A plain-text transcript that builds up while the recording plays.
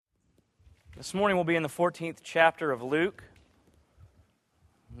This morning we'll be in the 14th chapter of Luke.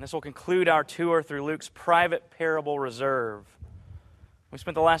 And this will conclude our tour through Luke's private parable reserve. We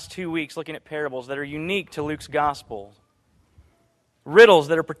spent the last 2 weeks looking at parables that are unique to Luke's gospel. Riddles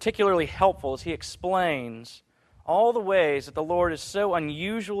that are particularly helpful as he explains all the ways that the Lord is so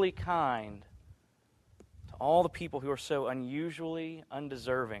unusually kind to all the people who are so unusually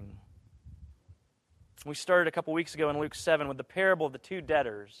undeserving. We started a couple weeks ago in Luke 7 with the parable of the two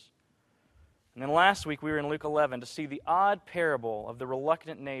debtors. And then last week we were in Luke 11 to see the odd parable of the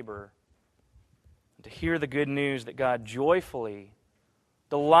reluctant neighbor and to hear the good news that God joyfully,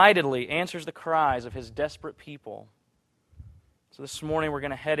 delightedly answers the cries of His desperate people. So this morning we're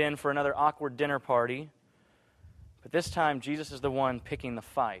going to head in for another awkward dinner party, but this time Jesus is the one picking the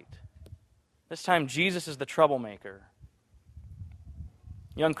fight. This time Jesus is the troublemaker.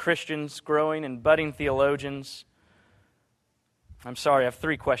 Young Christians, growing and budding theologians, I'm sorry, I have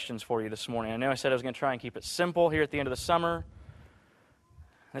 3 questions for you this morning. I know I said I was going to try and keep it simple here at the end of the summer.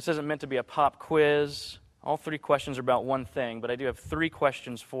 This isn't meant to be a pop quiz. All 3 questions are about one thing, but I do have 3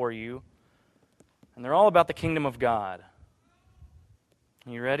 questions for you. And they're all about the kingdom of God.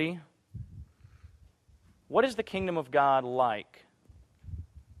 Are you ready? What is the kingdom of God like?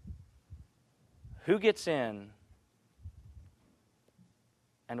 Who gets in?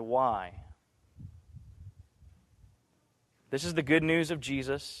 And why? This is the good news of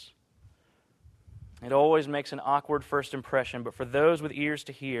Jesus. It always makes an awkward first impression, but for those with ears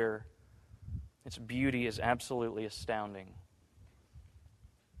to hear, its beauty is absolutely astounding.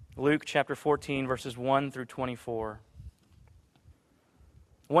 Luke chapter 14, verses 1 through 24.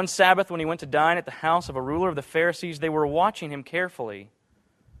 One Sabbath, when he went to dine at the house of a ruler of the Pharisees, they were watching him carefully.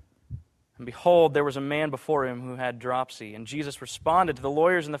 And behold, there was a man before him who had dropsy. And Jesus responded to the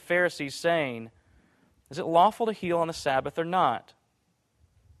lawyers and the Pharisees, saying, "Is it lawful to heal on the Sabbath or not?"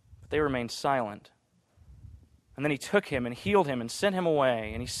 But they remained silent. And then he took him and healed him and sent him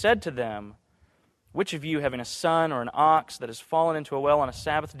away. And he said to them, "Which of you, having a son or an ox that has fallen into a well on a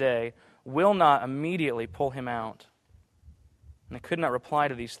Sabbath day, will not immediately pull him out?" And they could not reply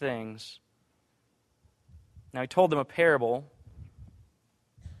to these things. Now he told them a parable.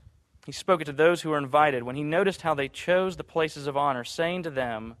 He spoke it to those who were invited when he noticed how they chose the places of honor, saying to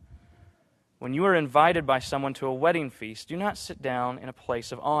them, "When you are invited by someone to a wedding feast, do not sit down in a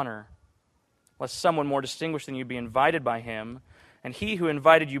place of honor, lest someone more distinguished than you be invited by him, and he who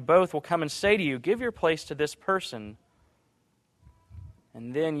invited you both will come and say to you, 'Give your place to this person.'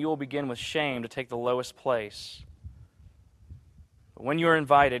 And then you will begin with shame to take the lowest place. But when you are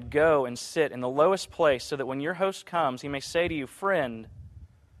invited, go and sit in the lowest place, so that when your host comes, he may say to you, 'Friend,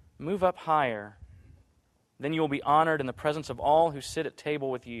 move up higher.' Then you will be honored in the presence of all who sit at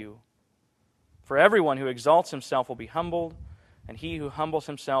table with you. For everyone who exalts himself will be humbled, and he who humbles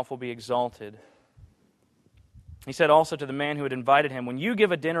himself will be exalted." He said also to the man who had invited him, "When you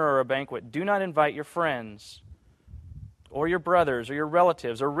give a dinner or a banquet, do not invite your friends, or your brothers, or your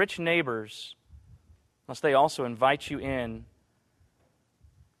relatives, or rich neighbors, lest they also invite you in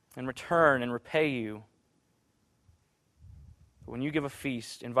and return and repay you. But when you give a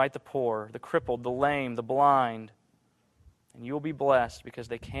feast, invite the poor, the crippled, the lame, the blind, and you will be blessed because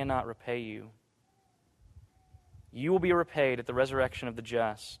they cannot repay you. You will be repaid at the resurrection of the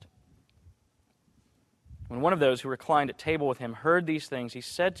just." When one of those who reclined at table with him heard these things, he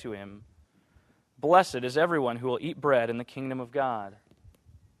said to him, "Blessed is everyone who will eat bread in the kingdom of God."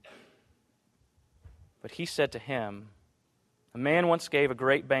 But he said to him, "A man once gave a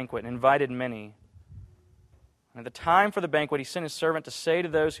great banquet and invited many. And at the time for the banquet, he sent his servant to say to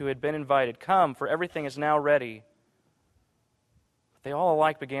those who had been invited, 'Come, for everything is now ready.' But they all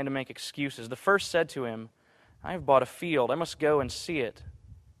alike began to make excuses. The first said to him, 'I have bought a field. I must go and see it.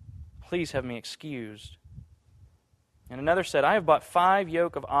 Please have me excused.' And another said, 'I have bought 5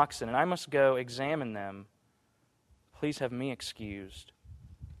 yoke of oxen, and I must go examine them. Please have me excused.'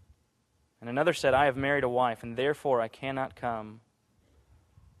 And another said, 'I have married a wife, and therefore I cannot come.'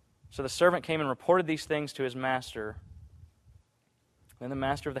 So the servant came and reported these things to his master. Then the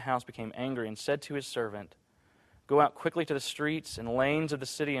master of the house became angry and said to his servant, 'Go out quickly to the streets and lanes of the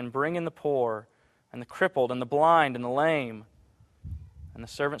city and bring in the poor and the crippled and the blind and the lame.' And the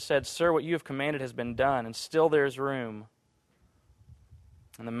servant said, 'Sir, what you have commanded has been done, and still there is room.'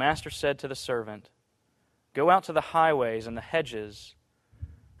 And the master said to the servant, 'Go out to the highways and the hedges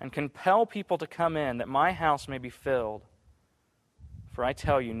and compel people to come in, that my house may be filled. For I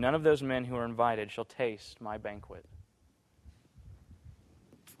tell you, none of those men who are invited shall taste my banquet.'"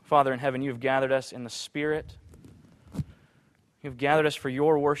 Father in heaven, you have gathered us in the Spirit. You have gathered us for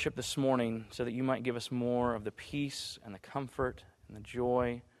your worship this morning so that you might give us more of the peace and the comfort and the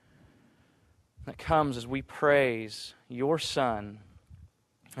joy that comes as we praise your Son,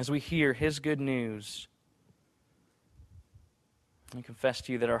 as we hear his good news. We confess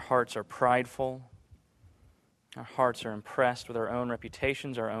to you that our hearts are prideful. Our hearts are impressed with our own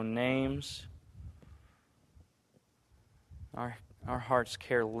reputations, our own names. Our hearts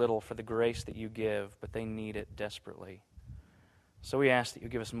care little for the grace that you give, but they need it desperately. So we ask that you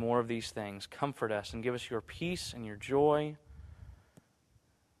give us more of these things. Comfort us and give us your peace and your joy.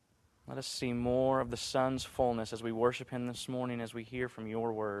 Let us see more of the Son's fullness as we worship him this morning, as we hear from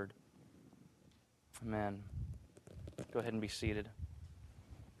your word. Amen. Go ahead and be seated.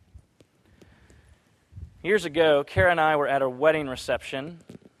 Years ago, Kara and I were at a wedding reception,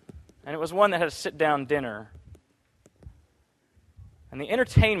 and it was one that had a sit-down dinner. And the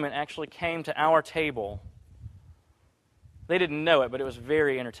entertainment actually came to our table. They didn't know it, but it was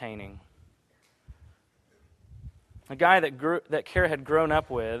very entertaining. A guy that Kara had grown up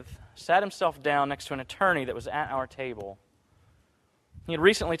with sat himself down next to an attorney that was at our table. He had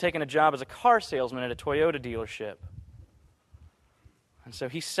recently taken a job as a car salesman at a Toyota dealership. And so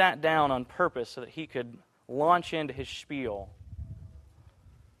he sat down on purpose so that he could launch into his spiel.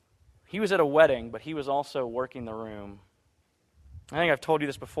 He was at a wedding, but he was also working the room. I think I've told you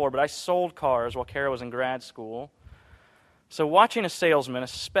this before, but I sold cars while Kara was in grad school. So watching a salesman,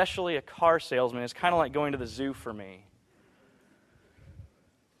 especially a car salesman, is kind of like going to the zoo for me.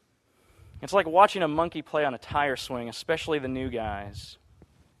 It's like watching a monkey play on a tire swing, especially the new guys.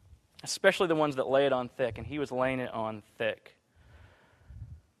 Especially the ones that lay it on thick, and he was laying it on thick.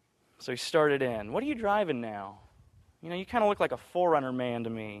 So he started in. What are you driving now? You know, you kind of look like a 4Runner man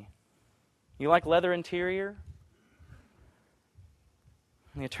to me. You like leather interior?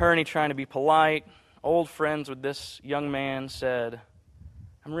 And the attorney, trying to be polite, old friends with this young man, said,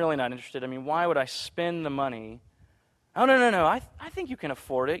 I'm really not interested. I mean, why would I spend the money? Oh, no. I think you can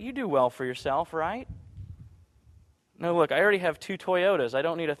afford it. You do well for yourself, right? No, look, I already have 2 Toyotas. I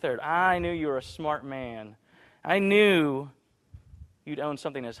don't need a third. I knew you were a smart man. I knew you'd own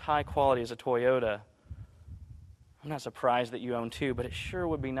something as high quality as a Toyota. I'm not surprised that you own 2, but it sure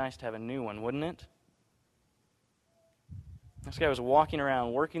would be nice to have a new one, wouldn't it? This guy was walking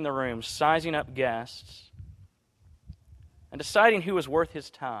around, working the room, sizing up guests, and deciding who was worth his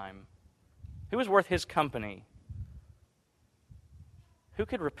time, who was worth his company, who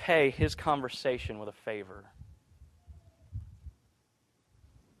could repay his conversation with a favor.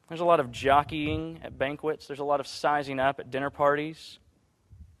 There's a lot of jockeying at banquets. There's a lot of sizing up at dinner parties.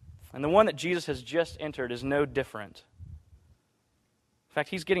 And the one that Jesus has just entered is no different. In fact,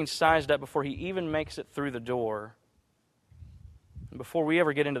 he's getting sized up before he even makes it through the door. And before we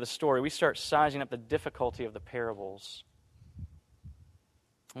ever get into the story, we start sizing up the difficulty of the parables.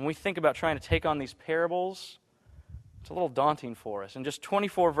 When we think about trying to take on these parables, it's a little daunting for us. In just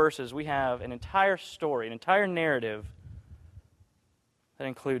 24 verses, we have an entire story, an entire narrative that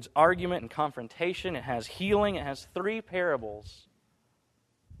includes argument and confrontation. It has healing. It has 3 parables,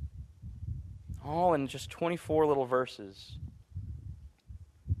 all in just 24 little verses.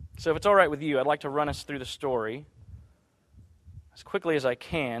 So if it's all right with you, I'd like to run us through the story as quickly as I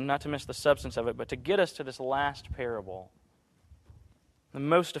can, not to miss the substance of it, but to get us to this last parable, the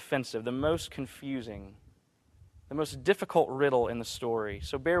most offensive, the most confusing, the most difficult riddle in the story.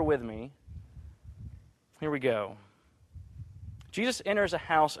 So bear with me. Here we go. Jesus enters a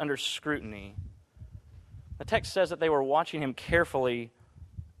house under scrutiny. The text says that they were watching him carefully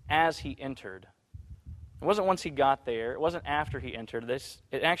as he entered. It wasn't once he got there. It wasn't after he entered.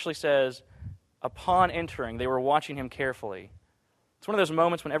 It actually says, upon entering, they were watching him carefully. It's one of those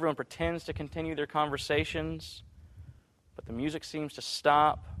moments when everyone pretends to continue their conversations, but the music seems to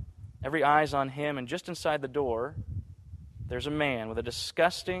stop. Every eye's on him, and just inside the door, there's a man with a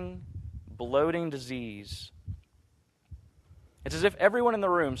disgusting, bloating disease. It's as if everyone in the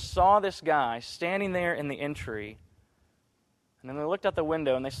room saw this guy standing there in the entry, and then they looked out the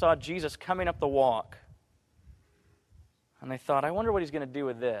window and they saw Jesus coming up the walk. And they thought, I wonder what he's going to do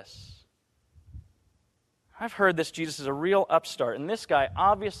with this. I've heard this Jesus is a real upstart, and this guy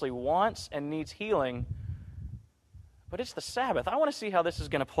obviously wants and needs healing, but it's the Sabbath. I want to see how this is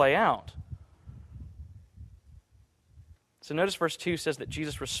going to play out. So notice verse 2 says that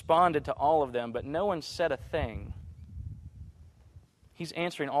Jesus responded to all of them, but no one said a thing. He's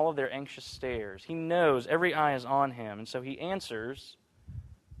answering all of their anxious stares. He knows every eye is on him, and so he answers.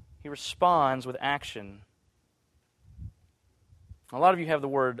 He responds with action. A lot of you have the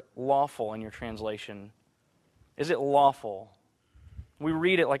word lawful in your translation. Is it lawful? We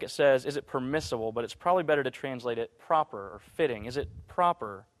read it like it says, is it permissible? But it's probably better to translate it proper or fitting. Is it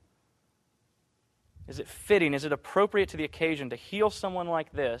proper? Is it fitting? Is it appropriate to the occasion to heal someone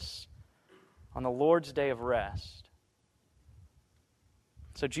like this on the Lord's day of rest.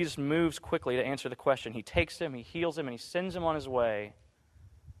 So Jesus moves quickly to answer the question. He takes him, he heals him, and he sends him on his way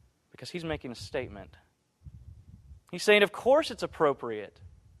because he's making a statement. He's saying, of course it's appropriate.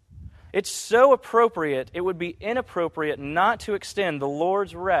 It's so appropriate, it would be inappropriate not to extend the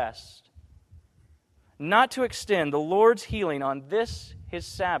Lord's rest, not to extend the Lord's healing on this, his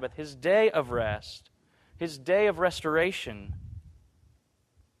Sabbath, his day of rest, his day of restoration.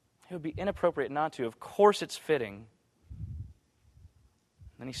 It would be inappropriate not to. Of course it's fitting.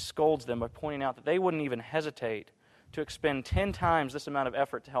 Then he scolds them by pointing out that they wouldn't even hesitate to expend 10 times this amount of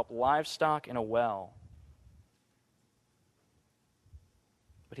effort to help livestock in a well.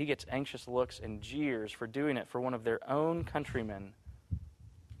 But he gets anxious looks and jeers for doing it for one of their own countrymen.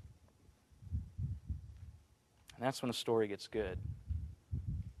 And that's when the story gets good.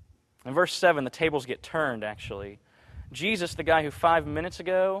 In verse 7, the tables get turned, actually. Jesus, the guy who 5 minutes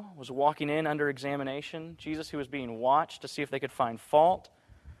ago was walking in under examination, Jesus who was being watched to see if they could find fault,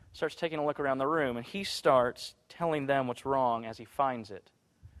 starts taking a look around the room, and he starts telling them what's wrong as he finds it.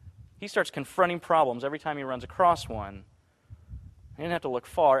 He starts confronting problems every time he runs across one. He didn't have to look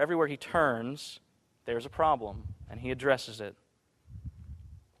far. Everywhere he turns, there's a problem, and he addresses it.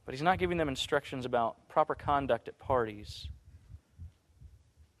 But he's not giving them instructions about proper conduct at parties.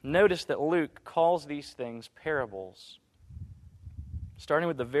 Notice that Luke calls these things parables, starting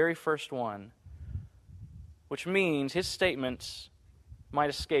with the very first one, which means his statements might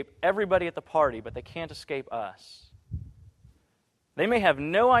escape everybody at the party, but they can't escape us. They may have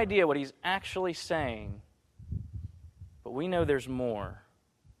no idea what he's actually saying, but we know there's more.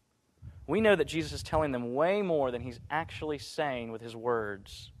 We know that Jesus is telling them way more than he's actually saying with his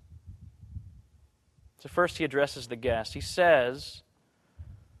words. So first he addresses the guest. He says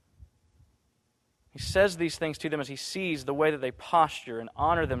these things to them as he sees the way that they posture and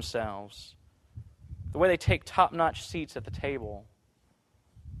honor themselves, the way they take top-notch seats at the table.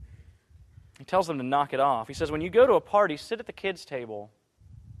 He tells them to knock it off. He says, when you go to a party, sit at the kids' table.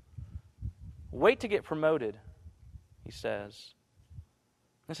 Wait to get promoted, he says.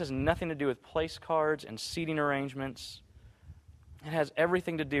 This has nothing to do with place cards and seating arrangements. It has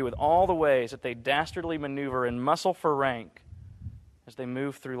everything to do with all the ways that they dastardly maneuver and muscle for rank as they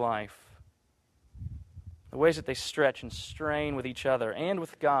move through life. The ways that they stretch and strain with each other and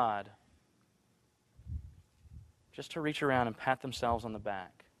with God just to reach around and pat themselves on the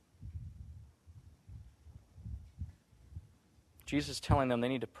back. Jesus is telling them they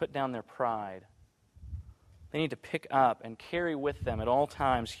need to put down their pride. They need to pick up and carry with them at all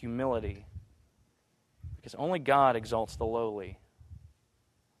times humility, because only God exalts the lowly.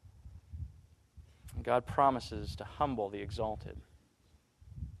 And God promises to humble the exalted.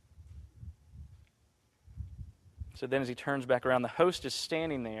 So then as he turns back around, the host is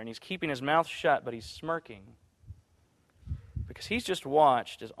standing there, and he's keeping his mouth shut, but he's smirking, because he's just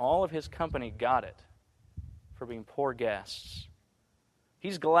watched as all of his company got it for being poor guests.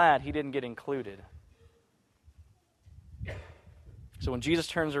 He's glad he didn't get included. So when Jesus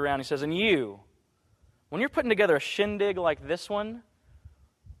turns around, he says, and you, when you're putting together a shindig like this one,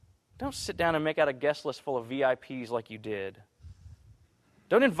 don't sit down and make out a guest list full of VIPs like you did.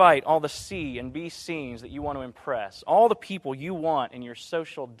 Don't invite all the C and B scenes that you want to impress, all the people you want in your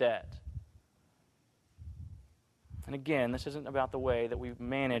social debt. And again, this isn't about the way that we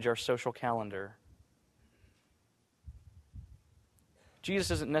manage our social calendar.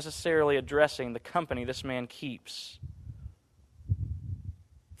 Jesus isn't necessarily addressing the company this man keeps.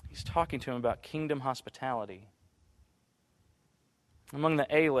 He's talking to him about kingdom hospitality. Among the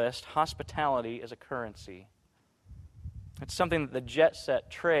A-list, hospitality is a currency. It's something that the jet set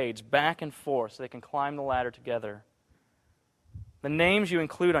trades back and forth so they can climb the ladder together. The names you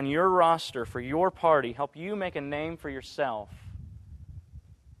include on your roster for your party help you make a name for yourself.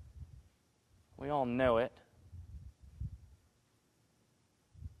 We all know it.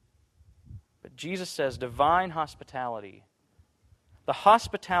 But Jesus says divine hospitality, the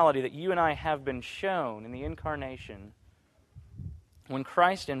hospitality that you and I have been shown in the incarnation, when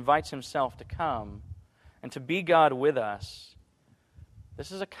Christ invites himself to come and to be God with us,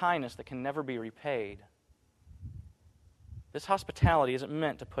 this is a kindness that can never be repaid. This hospitality isn't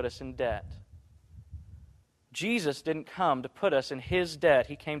meant to put us in debt. Jesus didn't come to put us in his debt.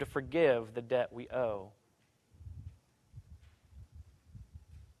 He came to forgive the debt we owe.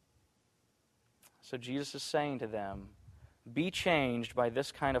 So Jesus is saying to them, be changed by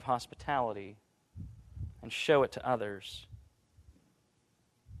this kind of hospitality and show it to others.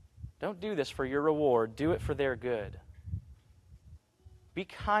 Don't do this for your reward. Do it for their good. Be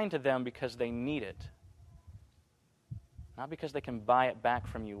kind to them because they need it. not because they can buy it back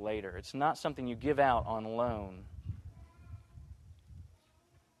from you later. It's not something you give out on loan.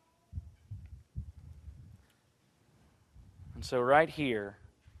 And so right here,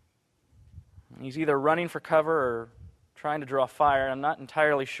 he's either running for cover or trying to draw fire. I'm not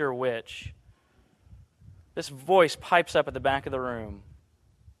entirely sure which. This voice pipes up at the back of the room.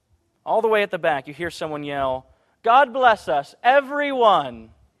 All the way at the back, you hear someone yell, "God bless us,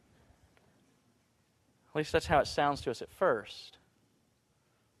 everyone!" At least that's how it sounds to us at first.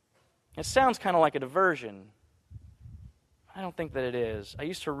 It sounds kind of like a diversion. I don't think that it is. I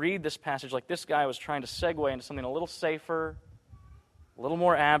used to read this passage like this guy was trying to segue into something a little safer, a little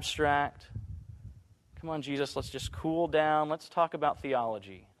more abstract. Come on, Jesus, let's just cool down. Let's talk about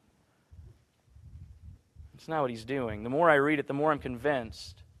theology. That's not what he's doing. The more I read it, the more I'm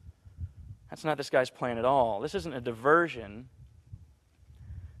convinced that's not this guy's plan at all. This isn't a diversion.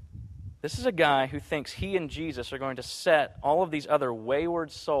 This is a guy who thinks he and Jesus are going to set all of these other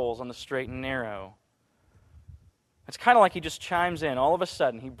wayward souls on the straight and narrow. It's kind of like he just chimes in. All of a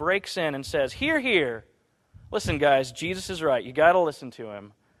sudden, he breaks in and says, "Hear, hear. Listen, guys, Jesus is right. You got to listen to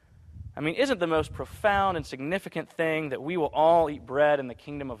him." I mean, isn't the most profound and significant thing that we will all eat bread in the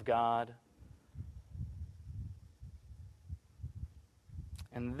kingdom of God?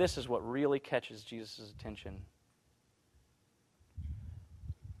 And this is what really catches Jesus' attention.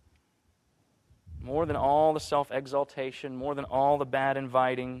 More than all the self-exaltation, more than all the bad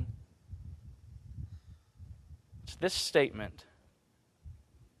inviting, it's this statement,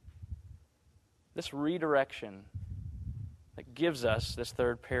 this redirection, that gives us this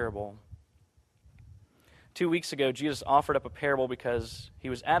third parable. 2 weeks ago, Jesus offered up a parable because he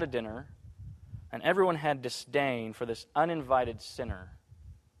was at a dinner, and everyone had disdain for this uninvited sinner.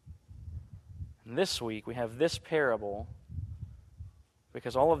 And this week, we have this parable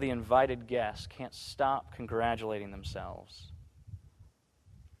because all of the invited guests can't stop congratulating themselves.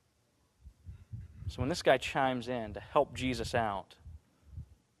 So when this guy chimes in to help Jesus out,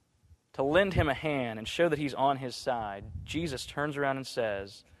 to lend him a hand and show that he's on his side, Jesus turns around and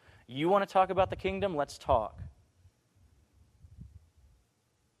says, "You want to talk about the kingdom? Let's talk."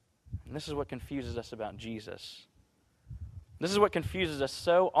 And this is what confuses us about Jesus. This is what confuses us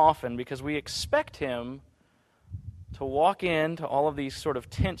so often because we expect him to walk into all of these sort of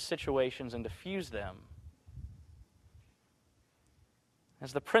tense situations and diffuse them.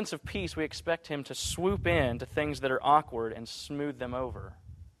 As the Prince of Peace, we expect him to swoop in to things that are awkward and smooth them over.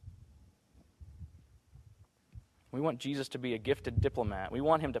 We want Jesus to be a gifted diplomat. We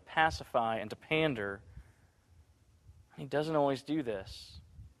want him to pacify and to pander. He doesn't always do this.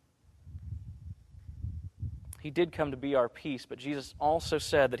 He did come to be our peace, but Jesus also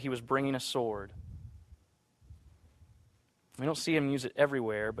said that he was bringing a sword. We don't see him use it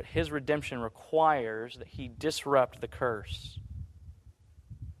everywhere, but his redemption requires that he disrupt the curse.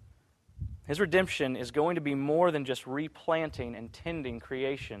 His redemption is going to be more than just replanting and tending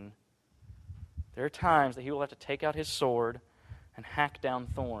creation. There are times that he will have to take out his sword and hack down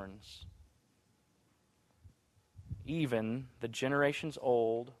thorns. Even the generations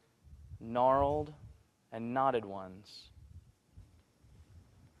old, gnarled, and knotted ones.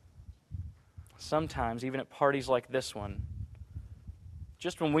 Sometimes, even at parties like this one,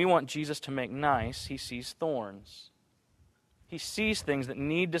 just when we want Jesus to make nice, he sees thorns. He sees things that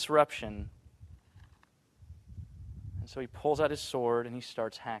need disruption. And so he pulls out his sword and he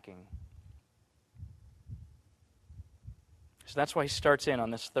starts hacking. So that's why he starts in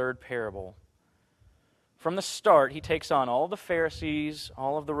on this third parable. From the start, he takes on all of the Pharisees,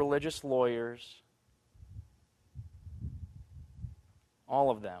 all of the religious lawyers, all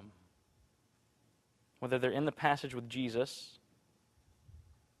of them. Whether they're in the passage with Jesus,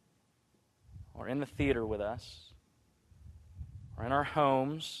 or in the theater with us, or in our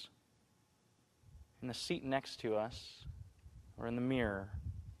homes, in the seat next to us, or in the mirror.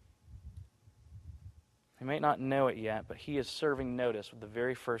 They might not know it yet, but he is serving notice with the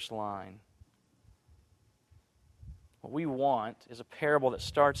very first line. What we want is a parable that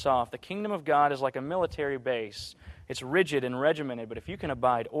starts off, the kingdom of God is like a military base. It's rigid and regimented, but if you can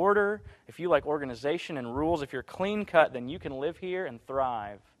abide order, if you like organization and rules, if you're clean cut, then you can live here and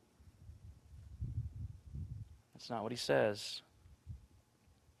thrive. That's not what he says.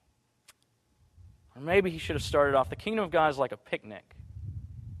 Or maybe he should have started off, the kingdom of God is like a picnic.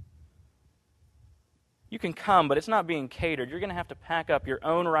 You can come, but it's not being catered. You're going to have to pack up your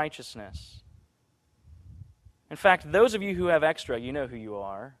own righteousness. In fact, those of you who have extra, you know who you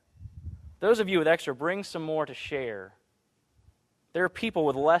are. Those of you with extra, bring some more to share. There are people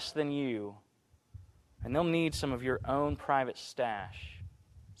with less than you, and they'll need some of your own private stash.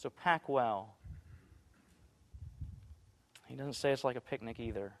 So pack well. He doesn't say it's like a picnic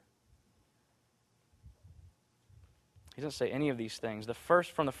either. He doesn't say any of these things.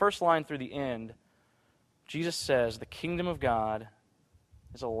 From the first line through the end, Jesus says the kingdom of God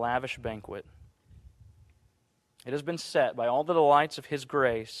is a lavish banquet. It has been set by all the delights of His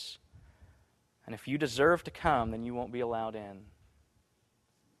grace, and if you deserve to come, then you won't be allowed in.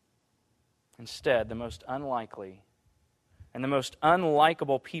 Instead, the most unlikely and the most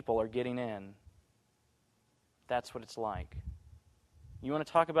unlikable people are getting in. That's what it's like. You want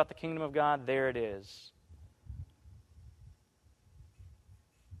to talk about the kingdom of God? There it is.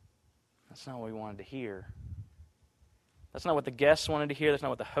 That's not what we wanted to hear. That's not what the guests wanted to hear. That's not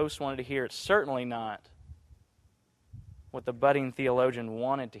what the host wanted to hear. It's certainly not what the budding theologian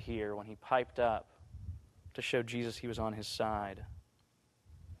wanted to hear when he piped up to show Jesus he was on his side.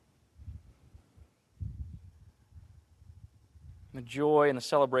 The joy and the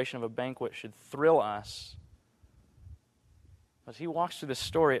celebration of a banquet should thrill us. As he walks through this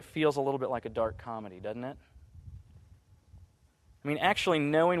story, it feels a little bit like a dark comedy, doesn't it? I mean, actually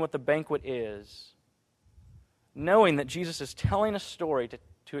knowing what the banquet is, knowing that Jesus is telling a story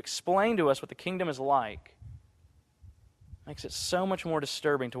to explain to us what the kingdom is like, makes it so much more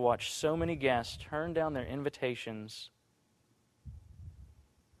disturbing to watch so many guests turn down their invitations.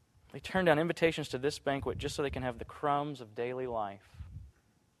 They turn down invitations to this banquet just so they can have the crumbs of daily life.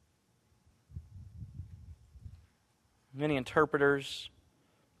 Many interpreters,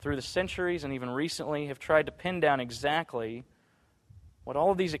 through the centuries and even recently, have tried to pin down exactly what all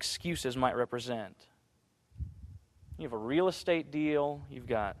of these excuses might represent. You have a real estate deal, you've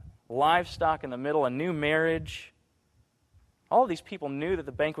got livestock in the middle, a new marriage. All of these people knew that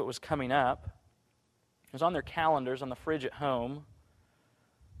the banquet was coming up. It was on their calendars, on the fridge at home.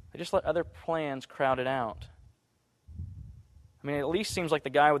 They just let other plans crowd it out. I mean, it at least seems like the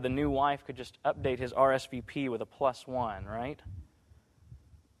guy with the new wife could just update his RSVP with a +1, right?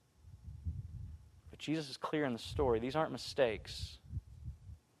 But Jesus is clear in the story. These aren't mistakes.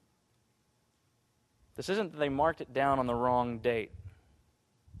 This isn't that they marked it down on the wrong date.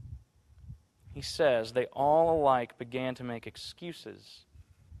 He says they all alike began to make excuses.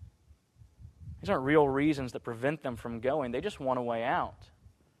 These aren't real reasons that prevent them from going. They just want a way out.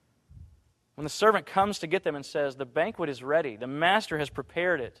 When the servant comes to get them and says, the banquet is ready, the master has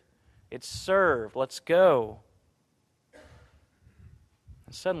prepared it, it's served, let's go.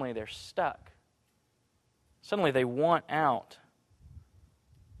 And suddenly they're stuck. Suddenly they want out.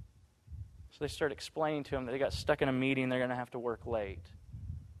 So they start explaining to him that they got stuck in a meeting, they're going to have to work late.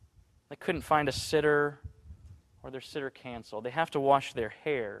 They couldn't find a sitter, or their sitter canceled. They have to wash their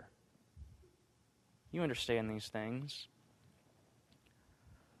hair. You understand these things.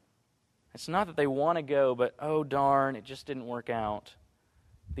 It's not that they want to go, but oh darn, it just didn't work out.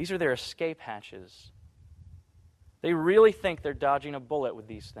 These are their escape hatches. They really think they're dodging a bullet with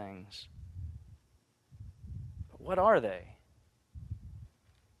these things. But what are they?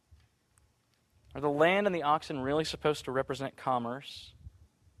 Are the land and the oxen really supposed to represent commerce?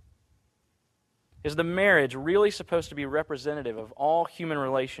 Is the marriage really supposed to be representative of all human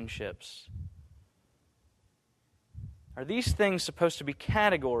relationships? Are these things supposed to be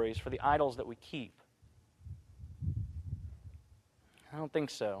categories for the idols that we keep? I don't think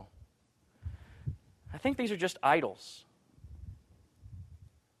so. I think these are just idols.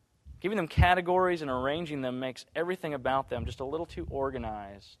 Giving them categories and arranging them makes everything about them just a little too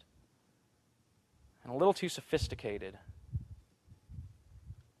organized and a little too sophisticated.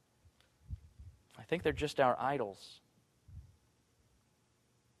 I think they're just our idols.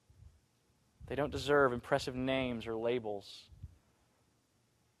 They don't deserve impressive names or labels.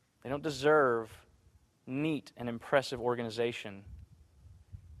 They don't deserve neat and impressive organization.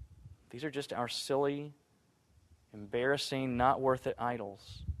 These are just our silly, embarrassing, not worth it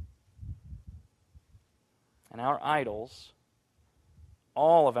idols. And our idols,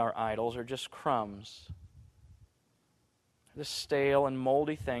 all of our idols, are just crumbs. The stale and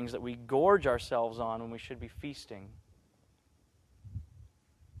moldy things that we gorge ourselves on when we should be feasting.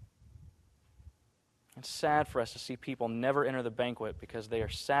 It's sad for us to see people never enter the banquet because they are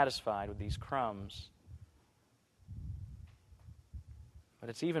satisfied with these crumbs. But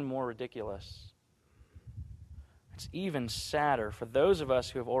it's even more ridiculous. It's even sadder for those of us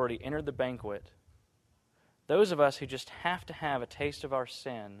who have already entered the banquet, those of us who just have to have a taste of our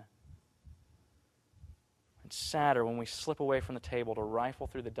sin. It's sadder when we slip away from the table to rifle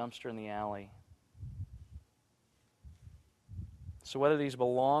through the dumpster in the alley. So whether these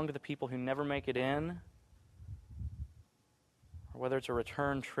belong to the people who never make it in, or whether it's a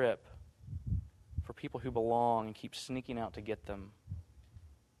return trip for people who belong and keep sneaking out to get them,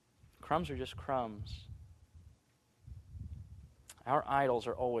 crumbs are just crumbs. Our idols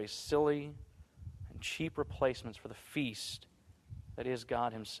are always silly and cheap replacements for the feast that is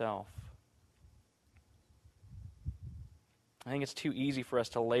God Himself. I think it's too easy for us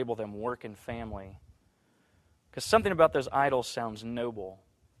to label them work and family, because something about those idols sounds noble.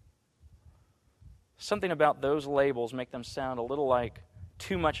 Something about those labels make them sound a little like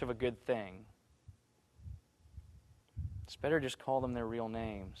too much of a good thing. It's better just call them their real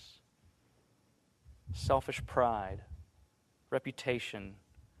names. Selfish pride, reputation,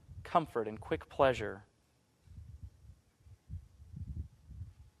 comfort, and quick pleasure.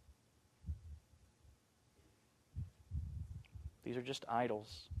 These are just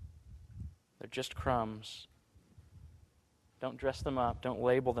idols. They're just crumbs. Don't dress them up. Don't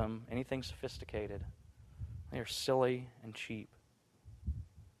label them anything sophisticated. They are silly and cheap.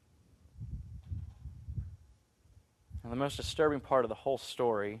 And the most disturbing part of the whole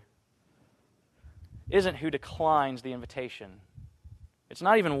story isn't who declines the invitation. It's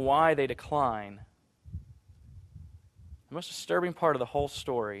not even why they decline. The most disturbing part of the whole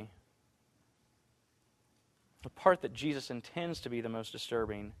story, the part that Jesus intends to be the most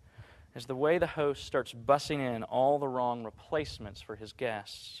disturbing, is the way the host starts bussing in all the wrong replacements for his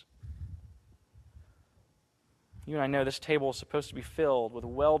guests. You and I know this table is supposed to be filled with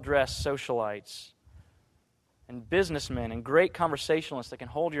well-dressed socialites and businessmen and great conversationalists that can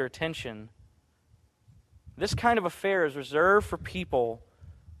hold your attention. This kind of affair is reserved for people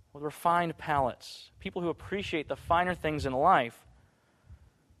with refined palates, people who appreciate the finer things in life.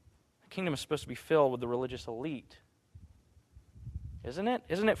 The kingdom is supposed to be filled with the religious elite. Isn't it?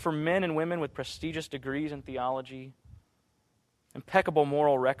 Isn't it for men and women with prestigious degrees in theology, impeccable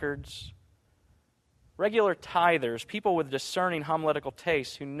moral records, regular tithers, people with discerning homiletical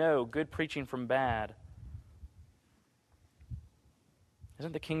tastes who know good preaching from bad?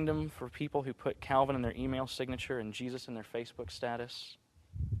 Isn't the kingdom for people who put Calvin in their email signature and Jesus in their Facebook status?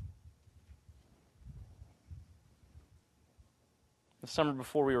 The summer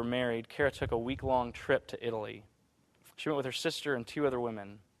before we were married, Kara took a week-long trip to Italy. She went with her sister and 2 other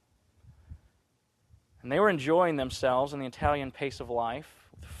women. And they were enjoying themselves in the Italian pace of life,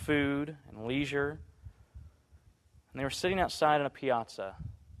 with food and leisure. And they were sitting outside on a piazza,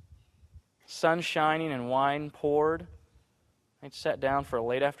 sun shining and wine poured. They'd sat down for a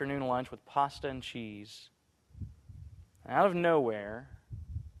late afternoon lunch with pasta and cheese. And out of nowhere,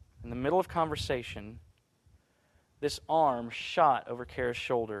 in the middle of conversation, this arm shot over Kara's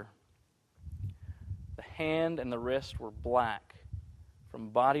shoulder. The hand and the wrist were black from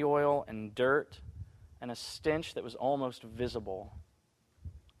body oil and dirt and a stench that was almost visible.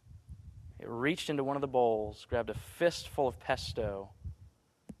 It reached into one of the bowls, grabbed a fistful of pesto,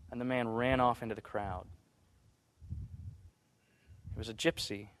 and the man ran off into the crowd. He was a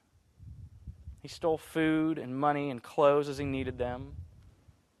gypsy. He stole food and money and clothes as he needed them.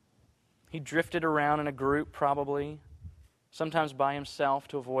 He drifted around in a group, probably, sometimes by himself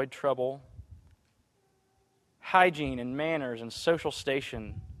to avoid trouble. Hygiene and manners and social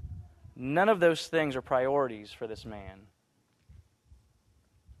station, none of those things are priorities for this man.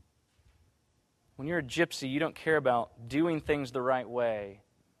 When you're a gypsy, you don't care about doing things the right way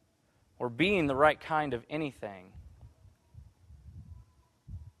or being the right kind of anything.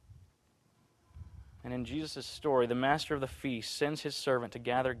 And in Jesus' story, the master of the feast sends his servant to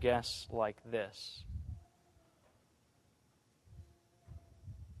gather guests like this.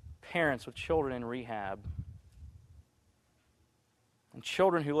 Parents with children in rehab, and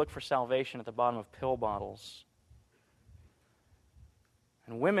children who look for salvation at the bottom of pill bottles,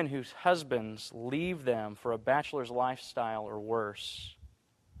 and women whose husbands leave them for a bachelor's lifestyle or worse,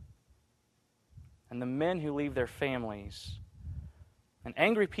 and the men who leave their families, and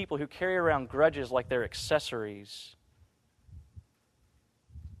angry people who carry around grudges like they're accessories,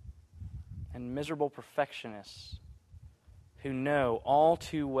 and miserable perfectionists who know all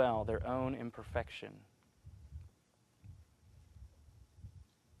too well their own imperfection.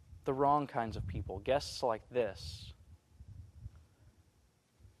 The wrong kinds of people, guests like this.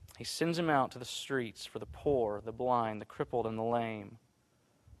 He sends him out to the streets for the poor, the blind, the crippled, and the lame.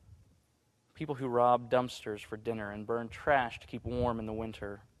 People who rob dumpsters for dinner and burn trash to keep warm in the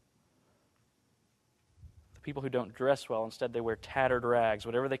winter. The people who don't dress well, instead they wear tattered rags,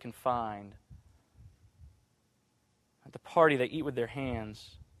 whatever they can find. At the party, they eat with their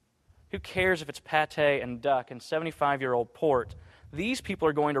hands. Who cares if it's pate and duck and 75-year-old port? These people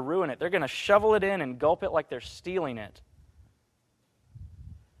are going to ruin it. They're going to shovel it in and gulp it like they're stealing it.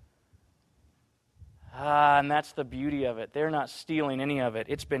 And that's the beauty of it. They're not stealing any of it.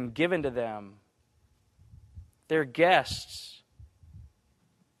 It's been given to them. They're guests.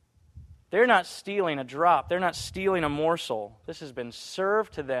 They're not stealing a drop. They're not stealing a morsel. This has been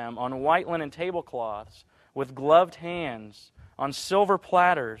served to them on white linen tablecloths with gloved hands, on silver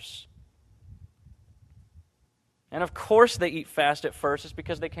platters. And of course they eat fast at first. It's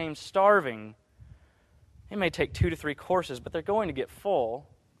because they came starving. It may take 2 to 3 courses, but they're going to get full.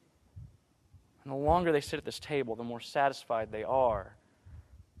 And the longer they sit at this table, the more satisfied they are.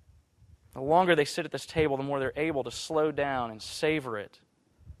 The longer they sit at this table, the more they're able to slow down and savor it.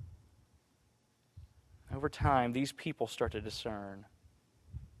 Over time, these people start to discern.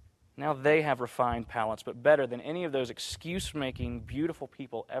 Now they have refined palates, but better than any of those excuse-making, beautiful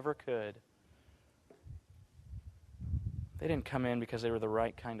people ever could. They didn't come in because they were the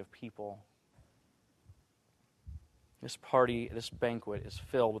right kind of people. This party, this banquet is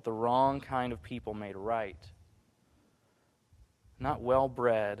filled with the wrong kind of people made right. Not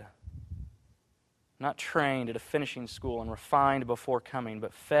well-bred, not trained at a finishing school and refined before coming,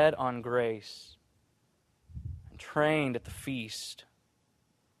 but fed on grace and trained at the feast.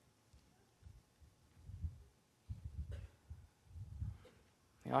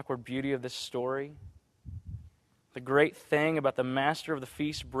 The awkward beauty of this story, the great thing about the master of the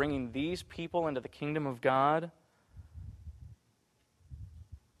feast bringing these people into the kingdom of God,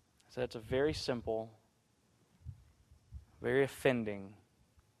 is that it's a very simple, very offending,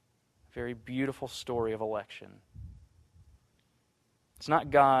 very beautiful story of election. It's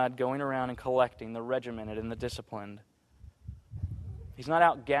not God going around and collecting the regimented and the disciplined. He's not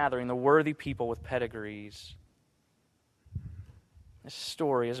out gathering the worthy people with pedigrees. This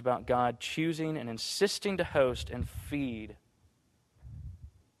story is about God choosing and insisting to host and feed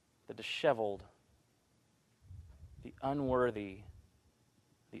the disheveled, the unworthy,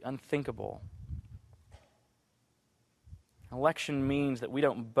 the unthinkable. Election means that we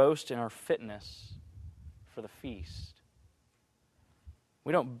don't boast in our fitness for the feast.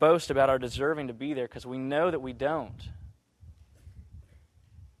 We don't boast about our deserving to be there because we know that we don't.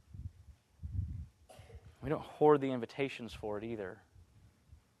 We don't hoard the invitations for it either.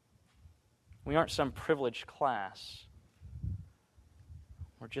 We aren't some privileged class.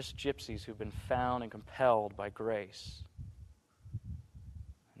 We're just gypsies who've been found and compelled by grace.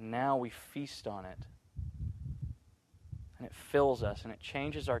 Now we feast on it. And it fills us and it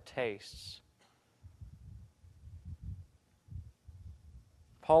changes our tastes.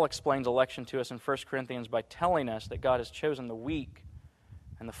 Paul explains election to us in 1 Corinthians by telling us that God has chosen the weak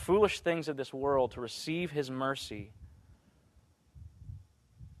and the foolish things of this world to receive His mercy.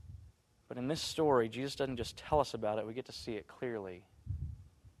 But in this story, Jesus doesn't just tell us about it, we get to see it clearly.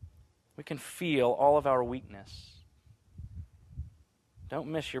 We can feel all of our weakness. Don't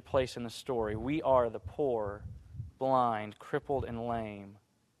miss your place in the story. We are the poor, blind, crippled, and lame.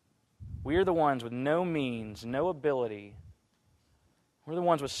 We are the ones with no means, no ability. We're the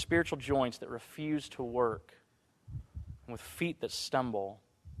ones with spiritual joints that refuse to work, and with feet that stumble,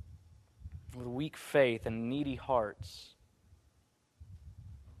 with weak faith and needy hearts.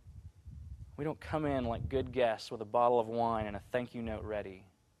 We don't come in like good guests with a bottle of wine and a thank you note ready.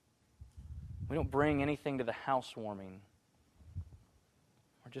 We don't bring anything to the housewarming.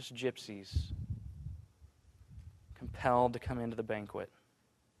 We're just gypsies, compelled to come into the banquet.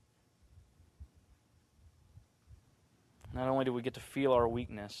 Not only do we get to feel our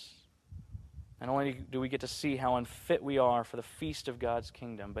weakness, not only do we get to see how unfit we are for the feast of God's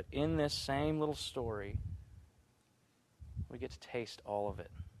kingdom, but in this same little story, we get to taste all of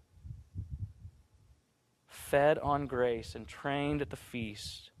it. Fed on grace and trained at the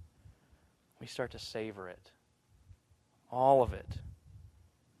feast, we start to savor it. All of it.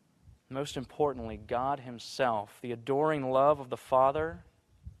 Most importantly, God Himself, the adoring love of the Father,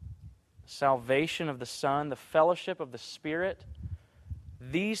 the salvation of the Son, the fellowship of the Spirit,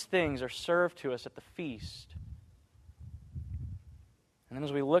 these things are served to us at the feast. And then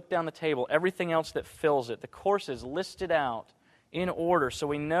as we look down the table, everything else that fills it, the course is listed out in order so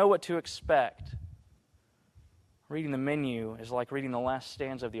we know what to expect. Reading the menu is like reading the last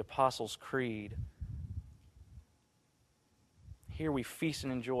stanza of the Apostles' Creed. Here we feast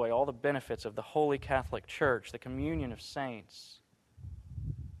and enjoy all the benefits of the Holy Catholic Church, the communion of saints,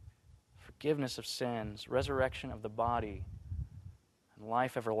 forgiveness of sins, resurrection of the body, and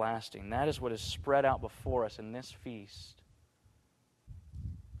life everlasting. That is what is spread out before us in this feast.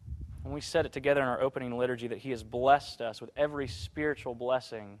 When we said it together in our opening liturgy that He has blessed us with every spiritual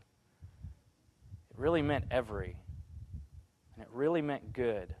blessing, it really meant every. And it really meant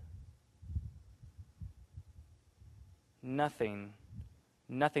good. Nothing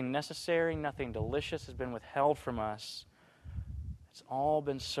necessary, nothing delicious has been withheld from us. It's all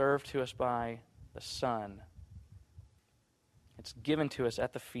been served to us by the Son. It's given to us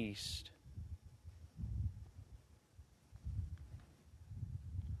at the feast.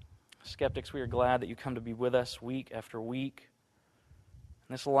 Skeptics, we are glad that you come to be with us week after week.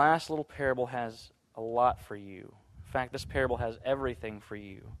 And this last little parable has a lot for you. In fact, this parable has everything for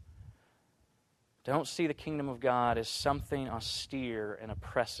you. Don't see the kingdom of God as something austere and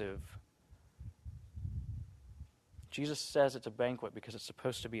oppressive. Jesus says it's a banquet because it's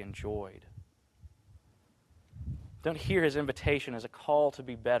supposed to be enjoyed. Don't hear his invitation as a call to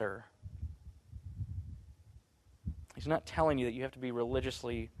be better. He's not telling you that you have to be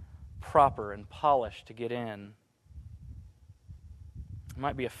religiously proper and polished to get in. It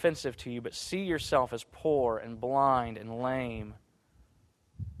might be offensive to you, but see yourself as poor and blind and lame.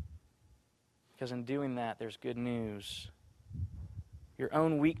 Because in doing that, there's good news. Your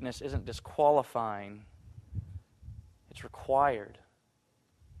own weakness isn't disqualifying. It's required.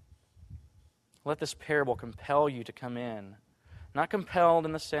 Let this parable compel you to come in. Not compelled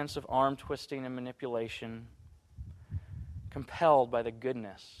in the sense of arm twisting and manipulation. Compelled by the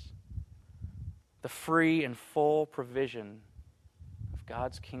goodness, the free and full provision of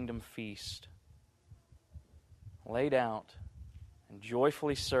God's kingdom feast. Laid out and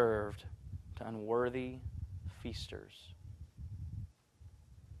joyfully served to unworthy feasters.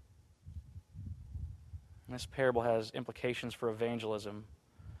 And this parable has implications for evangelism.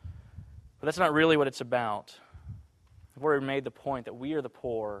 But that's not really what it's about. I've already made the point that we are the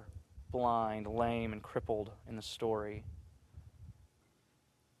poor, blind, lame, and crippled in the story.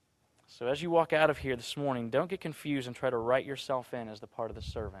 So as you walk out of here this morning, don't get confused and try to write yourself in as the part of the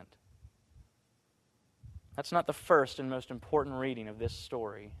servant. That's not the first and most important reading of this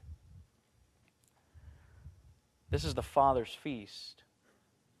story. This is the Father's feast.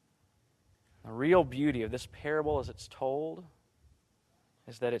 The real beauty of this parable as it's told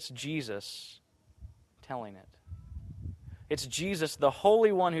is that it's Jesus telling it. It's Jesus, the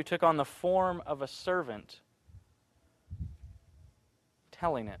Holy One who took on the form of a servant,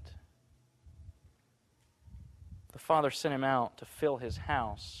 telling it. The Father sent him out to fill his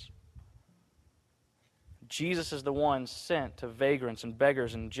house. Jesus is the one sent to vagrants and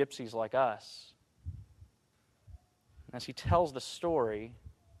beggars and gypsies like us. As he tells the story,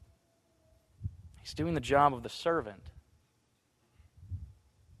 he's doing the job of the servant.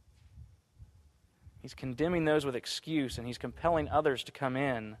 He's condemning those with excuse, and he's compelling others to come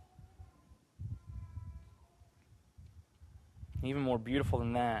in. Even more beautiful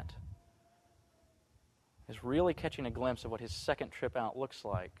than that is really catching a glimpse of what his second trip out looks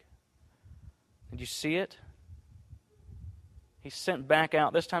like. Did you see it? He's sent back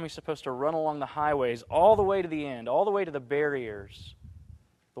out. This time he's supposed to run along the highways all the way to the end, all the way to the barriers,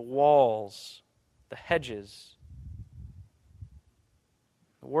 the walls, the hedges.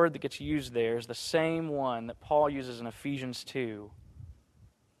 The word that gets used there is the same one that Paul uses in Ephesians 2.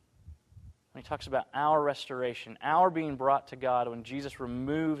 When he talks about our restoration, our being brought to God when Jesus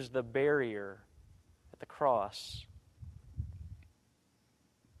removes the barrier at the cross.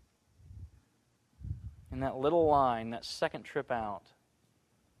 In that little line, that second trip out,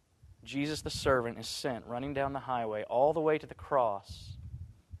 Jesus the servant is sent running down the highway all the way to the cross,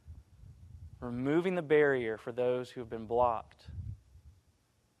 removing the barrier for those who have been blocked,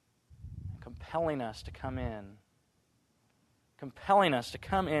 compelling us to come in, compelling us to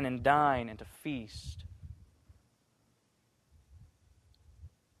come in and dine and to feast.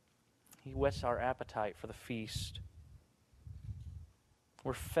 He whets our appetite for the feast.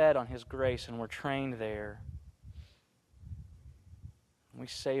 We're fed on His grace and we're trained there. We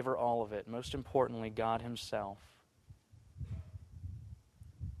savor all of it. Most importantly, God Himself.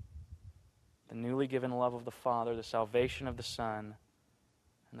 The newly given love of the Father, the salvation of the Son,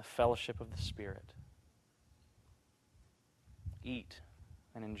 and the fellowship of the Spirit. Eat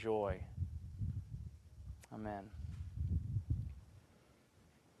and enjoy. Amen.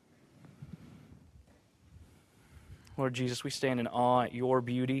 Lord Jesus, we stand in awe at your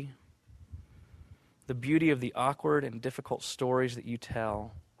beauty, the beauty of the awkward and difficult stories that you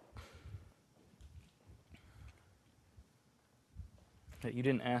tell, that you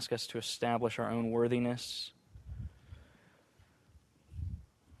didn't ask us to establish our own worthiness.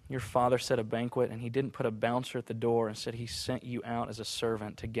 Your Father set a banquet, and He didn't put a bouncer at the door. Instead, He sent you out as a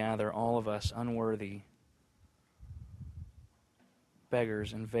servant to gather all of us unworthy,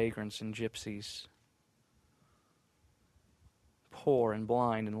 beggars and vagrants and gypsies, poor and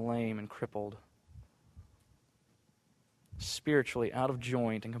blind and lame and crippled, spiritually out of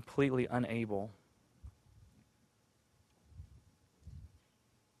joint and completely unable.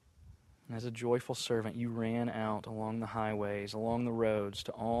 And as a joyful servant, you ran out along the highways, along the roads,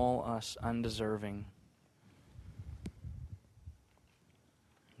 to all us undeserving.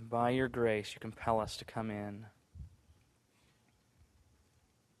 And by your grace, you compel us to come in.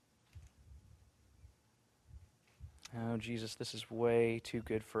 Oh, Jesus, this is way too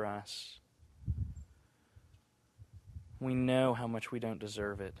good for us. We know how much we don't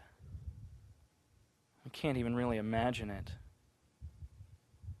deserve it. We can't even really imagine it.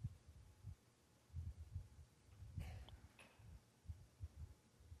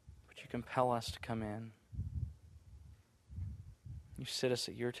 But you compel us to come in. You sit us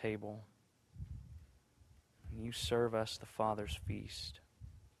at your table. And you serve us the Father's feast.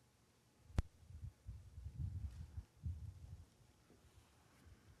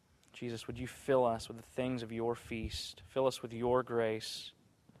 Jesus, would you fill us with the things of your feast? Fill us with your grace.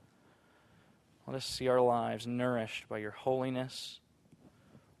 Let us see our lives nourished by your holiness,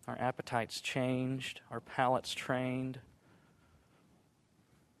 our appetites changed, our palates trained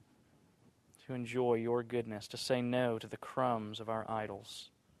to enjoy your goodness, to say no to the crumbs of our idols.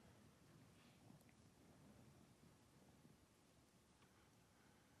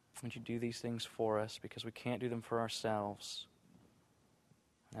 Would you do these things for us because we can't do them for ourselves?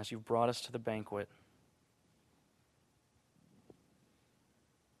 As you've brought us to the banquet,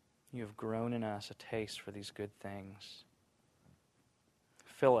 you have grown in us a taste for these good things.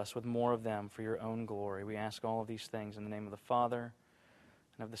 Fill us with more of them for your own glory. We ask all of these things in the name of the Father,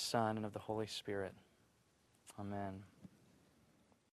 and of the Son, and of the Holy Spirit. Amen.